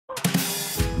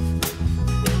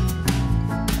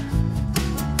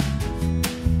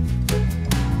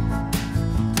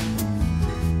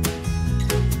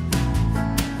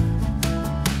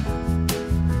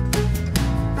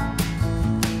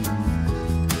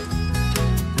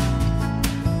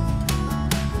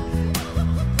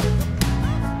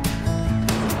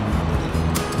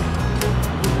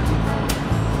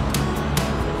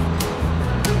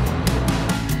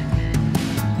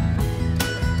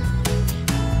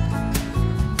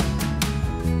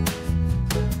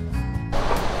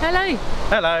Hello.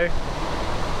 Hello.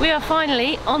 We are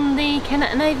finally on the Kennet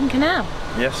and Avon canal.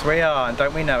 Yes we are, and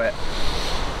don't we know it?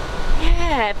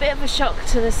 Yeah, a bit of a shock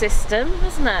to the system,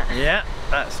 isn't it? Yeah,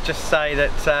 let's just say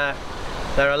that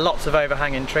there are lots of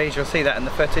overhanging trees. You'll see that in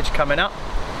the footage coming up.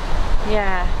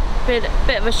 Yeah, bit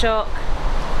of a shock.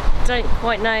 Don't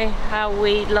quite know how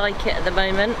we like it at the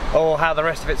moment. Or how the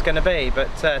rest of it's going to be,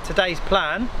 but today's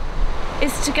plan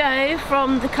is to go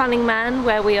from the Cunning Man,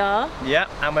 where we are. Yeah,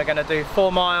 and we're going to do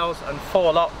 4 miles and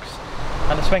 4 locks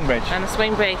and a swing bridge. And a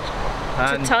swing bridge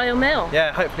to Tyle Mill.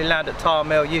 Yeah, hopefully land at Tyle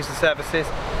Mill, use the services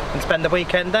and spend the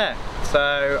weekend there.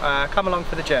 So come along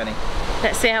for the journey.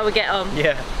 Let's see how we get on.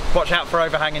 Yeah, watch out for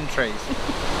overhanging trees.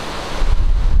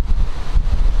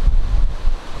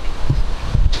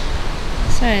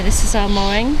 So this is our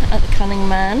mooring at the Cunning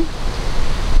Man,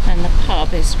 and the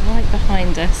pub is right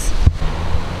behind us.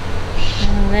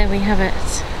 And there we have it,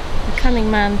 the Cunning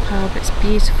Man pub. It's a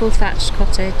beautiful thatched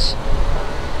cottage.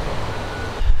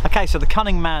 Okay, so the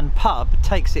Cunning Man pub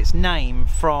takes its name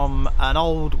from an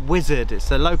old wizard.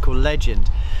 It's a local legend.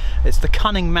 It's the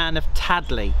Cunning Man of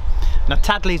Theale. Now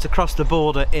Tadley's across the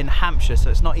border in Hampshire,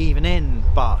 so it's not even in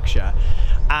Berkshire.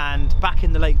 And back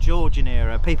in the late Georgian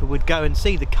era, people would go and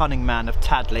see the Cunning Man of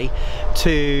Theale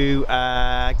to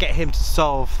get him to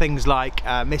solve things like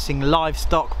missing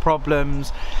livestock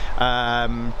problems,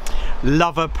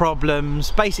 lover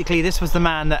problems. Basically, this was the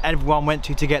man that everyone went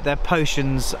to get their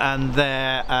potions and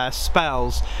their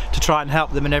spells to try and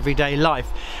help them in everyday life.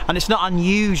 And it's not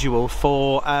unusual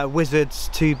for wizards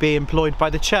to be employed by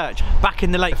the church. Back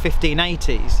in the late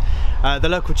 1580s, the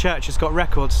local church has got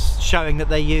records showing that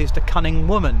they used a cunning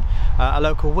woman, a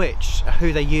local witch,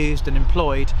 who they used and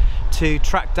employed to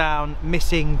track down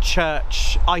missing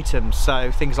church items, so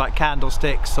things like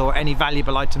candlesticks or any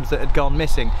valuable items that had gone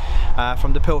missing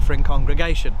from the pilfering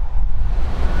congregation.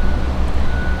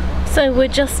 So we're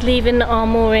just leaving our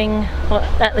mooring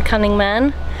at the Cunning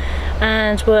Man,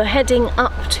 and we're heading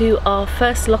up to our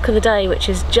first lock of the day, which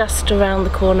is just around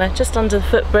the corner, just under the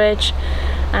footbridge.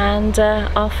 And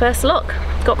our first lock.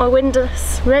 Got my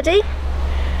windlass ready,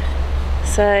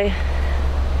 so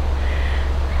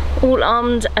all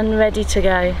armed and ready to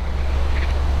go.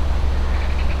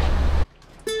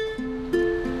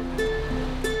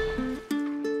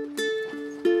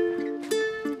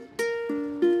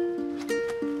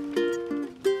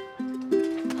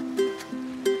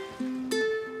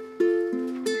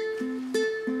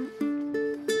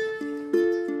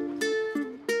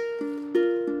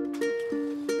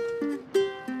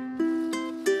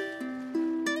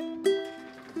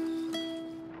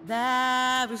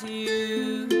 There was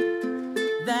you,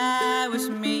 there was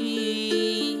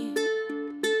me,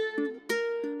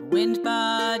 wind,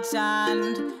 birds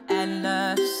and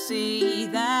endless sea.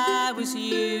 There was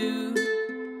you,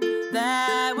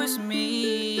 there was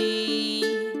me.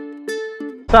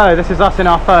 So this is us in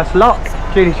our first lock.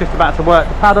 Julie's just about to work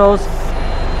the paddles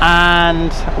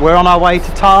and we're on our way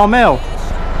to Tyle Mill.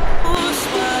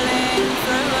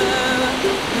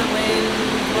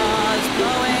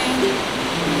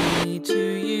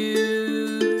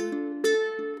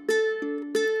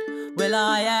 Will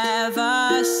I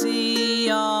ever see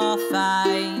your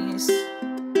face?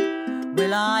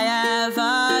 Will I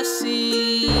ever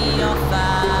see your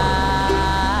face?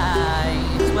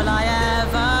 Will I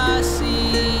ever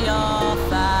see your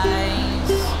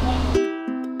face?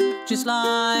 Just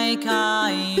like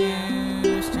I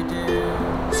used to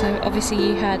do. So obviously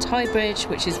you had High Bridge,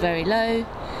 which is very low.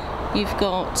 You've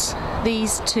got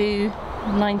these two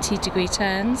 90-degree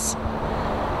turns,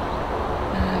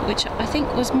 which I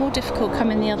think was more difficult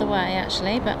coming the other way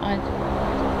actually, but I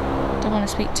don't want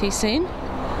to speak too soon.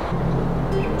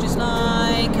 Just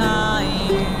like I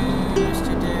used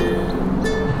to do.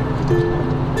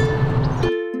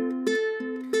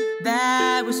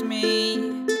 There was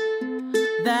me,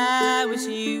 there was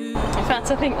you. In fact,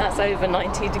 I think that's over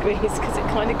 90 degrees because it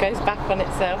kind of goes back on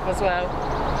itself as well.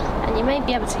 And you may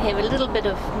be able to hear a little bit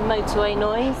of motorway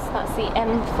noise. That's the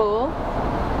M4.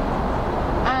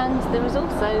 And there is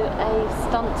also a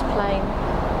stunt plane.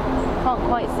 Can't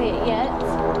quite see it yet.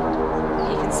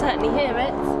 You can certainly hear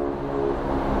it.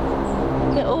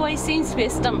 There always seems to be a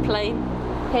stunt plane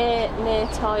here near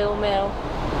Tyle Mill.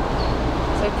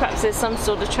 So perhaps there's some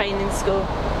sort of training school.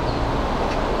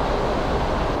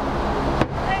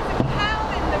 There's a cow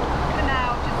in the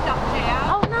canal just up here.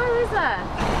 Oh no, is there?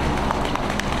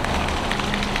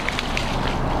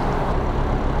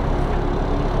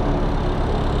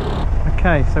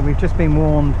 Okay, so we've just been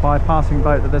warned by a passing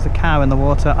boat that there's a cow in the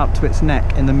water up to its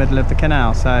neck in the middle of the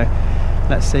canal, so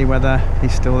let's see whether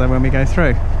he's still there when we go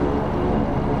through.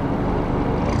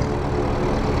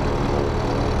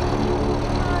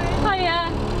 Hi.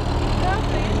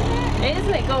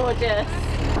 Isn't it gorgeous?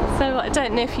 So I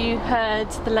don't know if you heard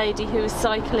the lady who was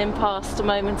cycling past a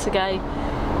moment ago.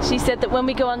 She said that when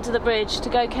we go under the bridge to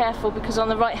go careful because on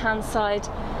the right hand side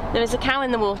there is a cow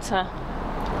in the water.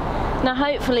 Now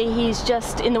hopefully he's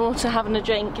just in the water having a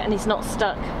drink and he's not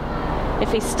stuck.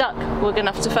 If he's stuck we're going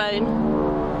to have to phone,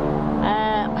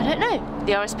 I don't know,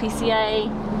 the RSPCA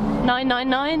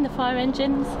 999, the fire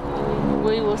engines.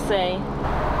 We will see.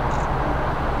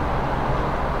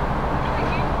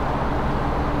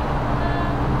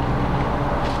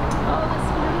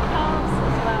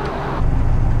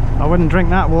 I wouldn't drink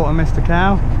that water, Mr.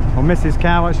 Cow, or Mrs.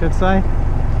 Cow I should say.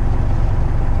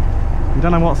 You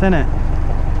don't know what's in it.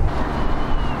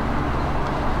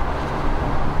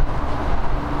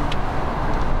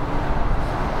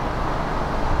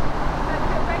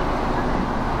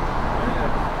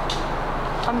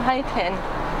 I'm hoping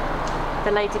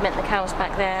the lady meant the cow's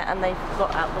back there and they've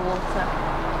got out the water.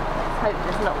 Let's hope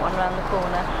there's not one around the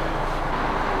corner.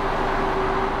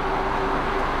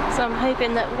 So I'm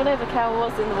hoping that whatever cow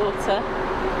was in the water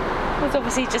was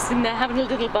obviously just in there having a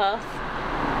little bath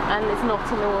and is not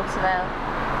in the water now.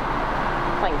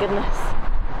 Thank goodness.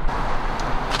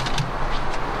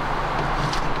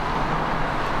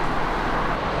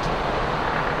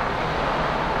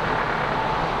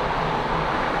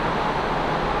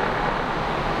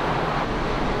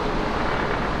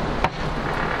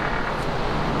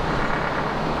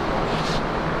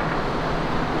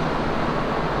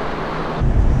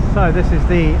 So this is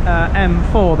the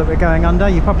M4 that we're going under.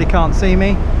 You probably can't see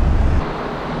me.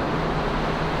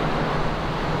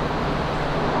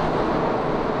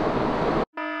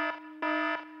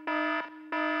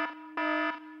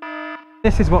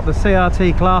 This is what the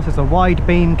CRT class is, a wide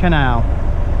beam canal.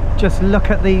 Just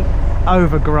look at the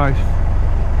overgrowth.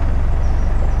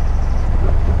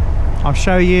 I'll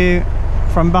show you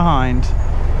from behind.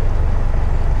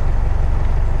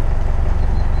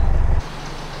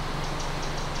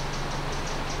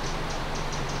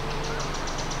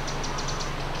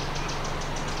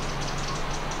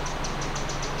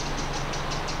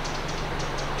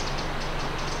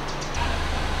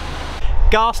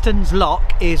 Garston's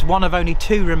Lock is one of only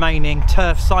 2 remaining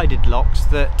turf-sided locks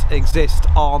that exist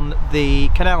on the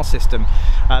canal system.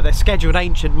 They're scheduled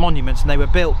ancient monuments and they were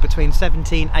built between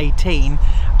 1718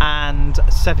 and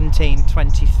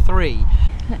 1723.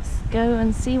 Let's go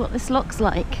and see what this lock's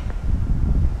like.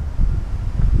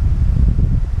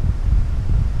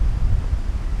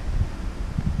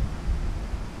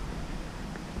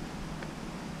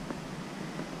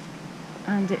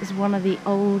 And it's one of the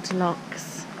old locks.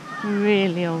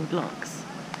 Really old locks.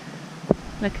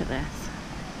 Look at this.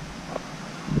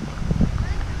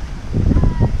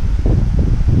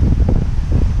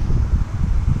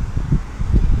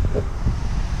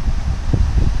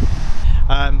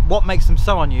 What makes them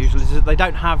so unusual is that they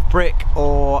don't have brick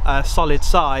or solid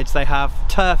sides, they have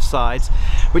turf sides,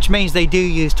 which means they do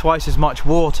use twice as much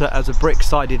water as a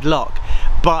brick-sided lock.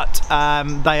 But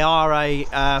they are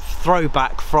a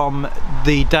throwback from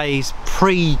the days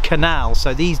pre-canal,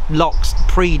 so these locks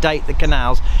predate the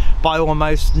canals by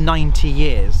almost 90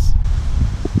 years.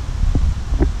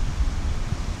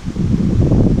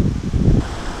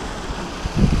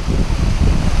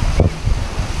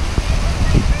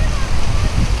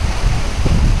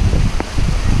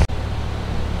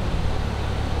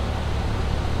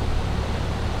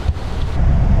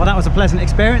 Well, that was a pleasant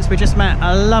experience. We just met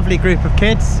a lovely group of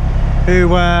kids who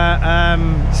were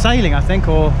sailing, I think,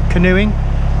 or canoeing,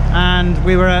 and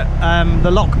we were at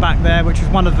the lock back there, which is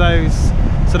one of those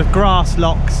sort of grass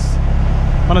locks,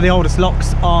 one of the oldest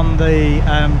locks on the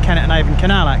Kennet and Avon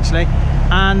canal actually,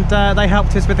 and they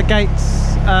helped us with the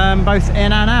gates both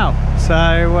in and out. So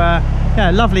yeah,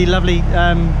 lovely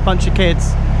bunch of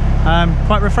kids,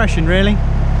 quite refreshing really.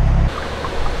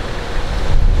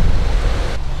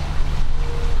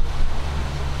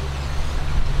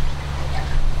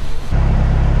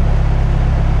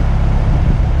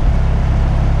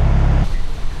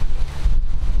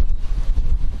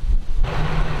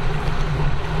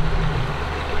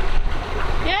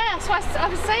 I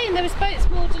was saying there was boats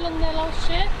moored along there last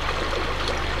year.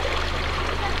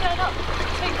 They're going up,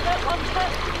 take that one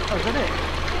foot. Oh, is that it?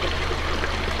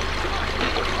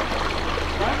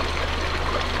 Right.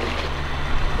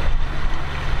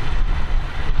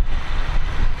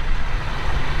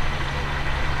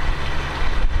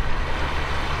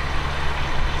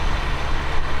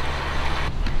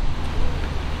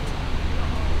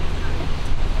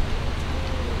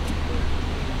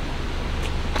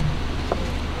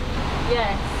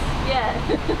 Yes, yeah.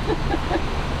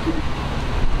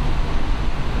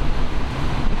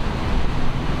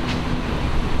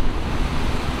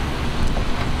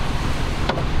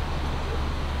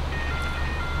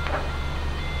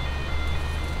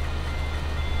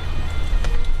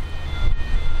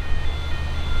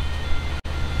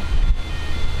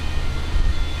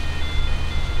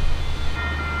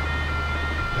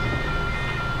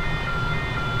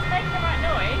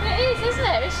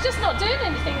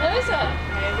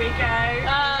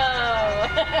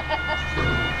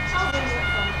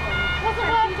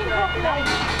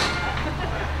 lovely.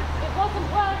 It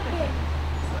wasn't working.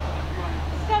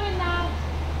 It's going now.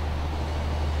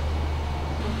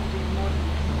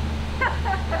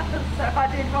 So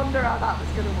I did wonder how that was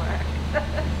going to work.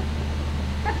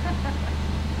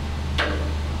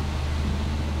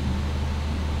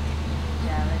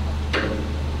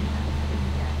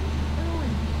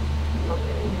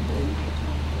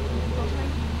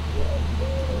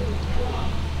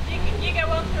 You go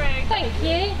on through. Thank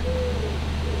you.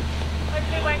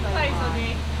 Hopefully it won't close on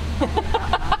you.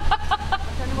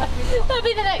 That'll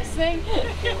be the next thing.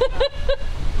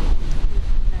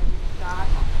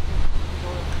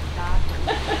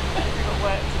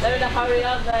 They're in a hurry,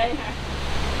 aren't they?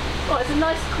 Oh, it's a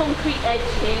nice concrete edge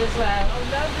here as well. Oh,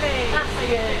 lovely. That's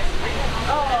good.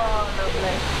 Oh,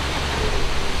 lovely.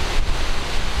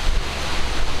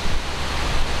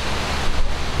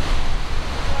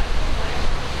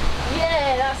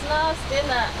 Yeah, that's nasty,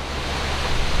 isn't it?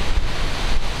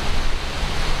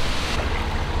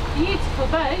 Beautiful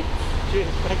boat.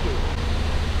 Cheers, thank you.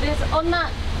 There's on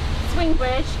that swing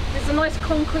bridge, there's a nice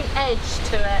concrete edge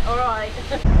to it, alright.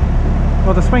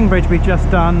 Well, the swing bridge we've just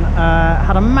done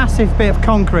had a massive bit of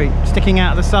concrete sticking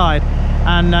out of the side,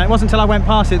 and it wasn't until I went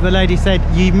past it the lady said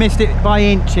you missed it by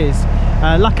inches.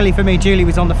 Luckily for me, Julie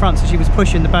was on the front, so she was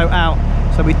pushing the boat out,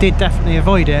 so we did definitely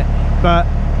avoid it. But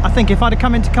I think if I'd have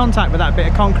come into contact with that bit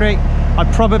of concrete, I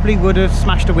probably would have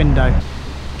smashed a window.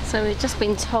 So we've just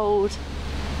been told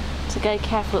to go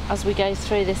careful as we go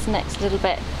through this next little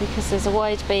bit, because there's a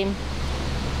wide beam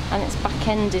and its back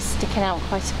end is sticking out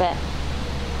quite a bit.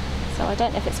 So I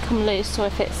don't know if it's come loose or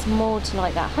if it's moored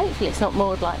like that. Hopefully it's not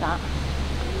moored like that.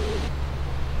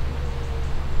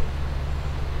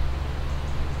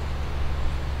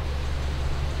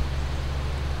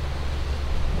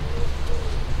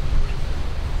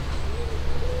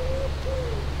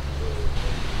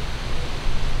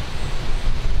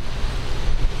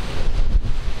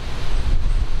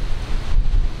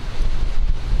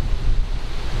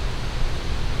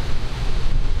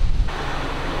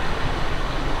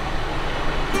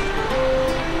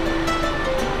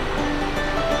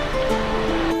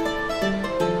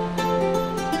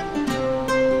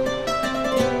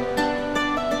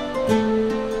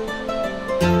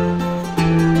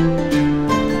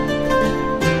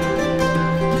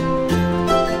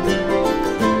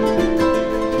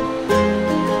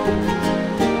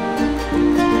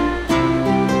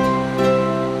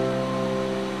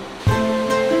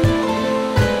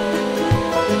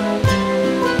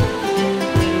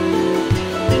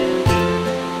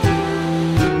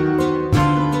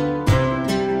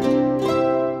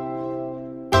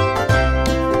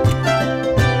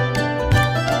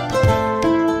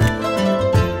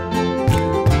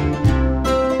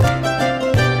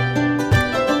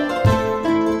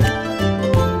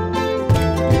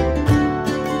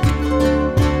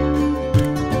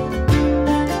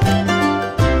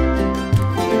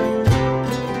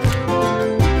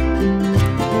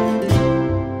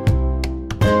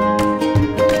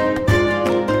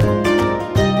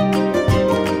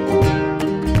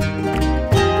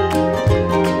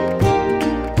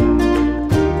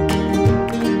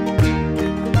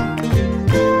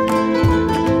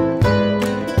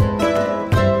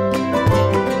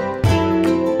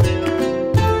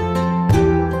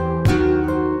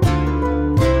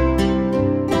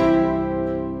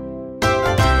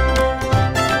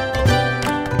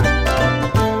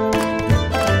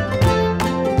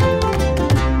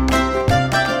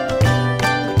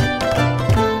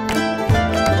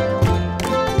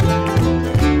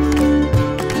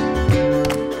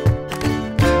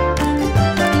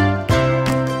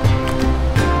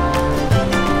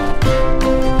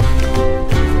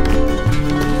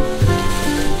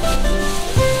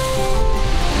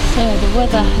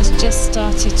 Weather has just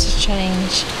started to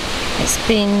change. It's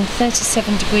been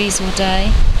 37 degrees all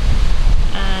day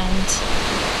and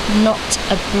not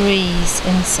a breeze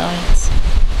in sight.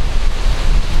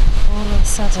 All of a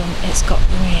sudden it's got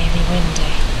really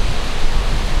windy.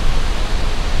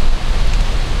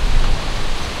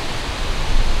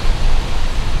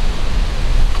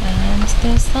 And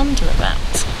there's thunder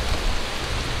about.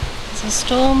 There's a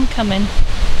storm coming.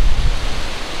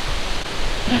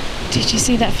 Did you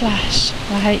see that flash?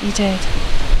 I hope you did.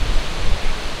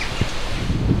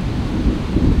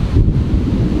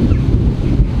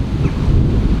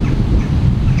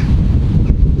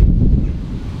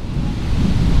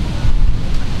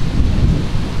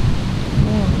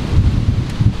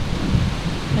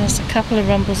 There's a couple of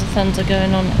rumbles of thunder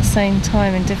going on at the same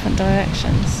time in different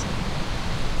directions.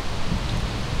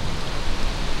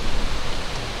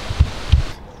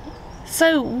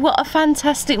 So what a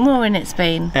fantastic mooring it's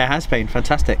been. It has been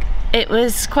fantastic. It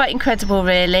was quite incredible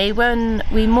really. When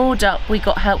we moored up we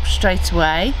got help straight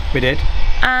away. We did.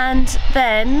 And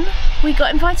then we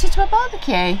got invited to a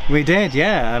barbecue. We did,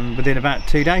 yeah, within about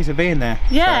 2 days of being there.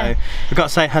 Yeah. So we've got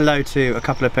to say hello to a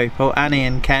couple of people, Annie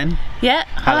and Ken. Yeah,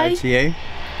 Hello hi. to you.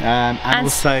 And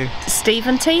also Steve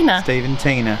and Tina. Steve and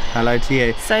Tina, hello to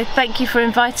you. So thank you for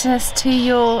inviting us to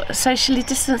your socially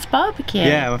distanced barbecue.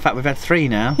 Yeah, in fact we've had 3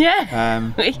 now.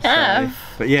 Yeah, we have.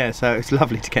 But yeah, so it's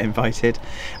lovely to get invited.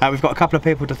 We've got a couple of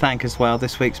people to thank as well,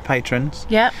 this week's patrons.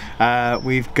 Yep.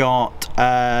 We've got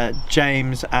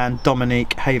James and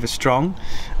Dominique Haverstrong.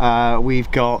 We've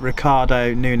got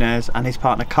Ricardo Nunez and his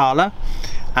partner Carla.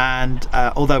 And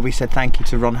although we said thank you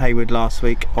to Ron Hayward last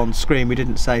week on screen, we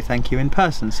didn't say thank you in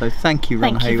person, so thank you,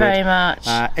 Ron Hayward. Thank you very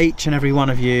much. Each and every one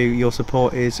of you, your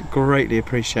support is greatly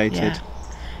appreciated. Yeah.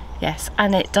 Yes,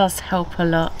 and it does help a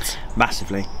lot.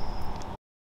 Massively.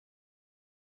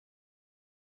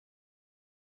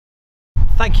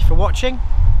 Thank you for watching.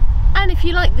 And if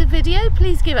you like the video,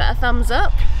 please give it a thumbs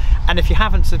up. And if you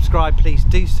haven't subscribed, please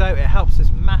do so. It helps us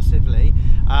massively.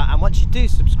 And once you do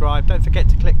subscribe, don't forget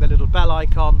to click the little bell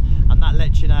icon, and that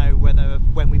lets you know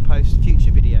when we post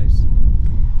future videos.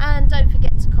 And don't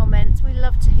forget to comment. We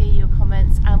love to hear your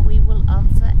comments and we will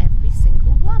answer every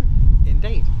single one.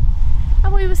 Indeed.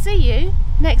 And we will see you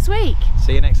next week.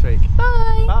 See you next week.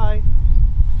 Bye. Bye.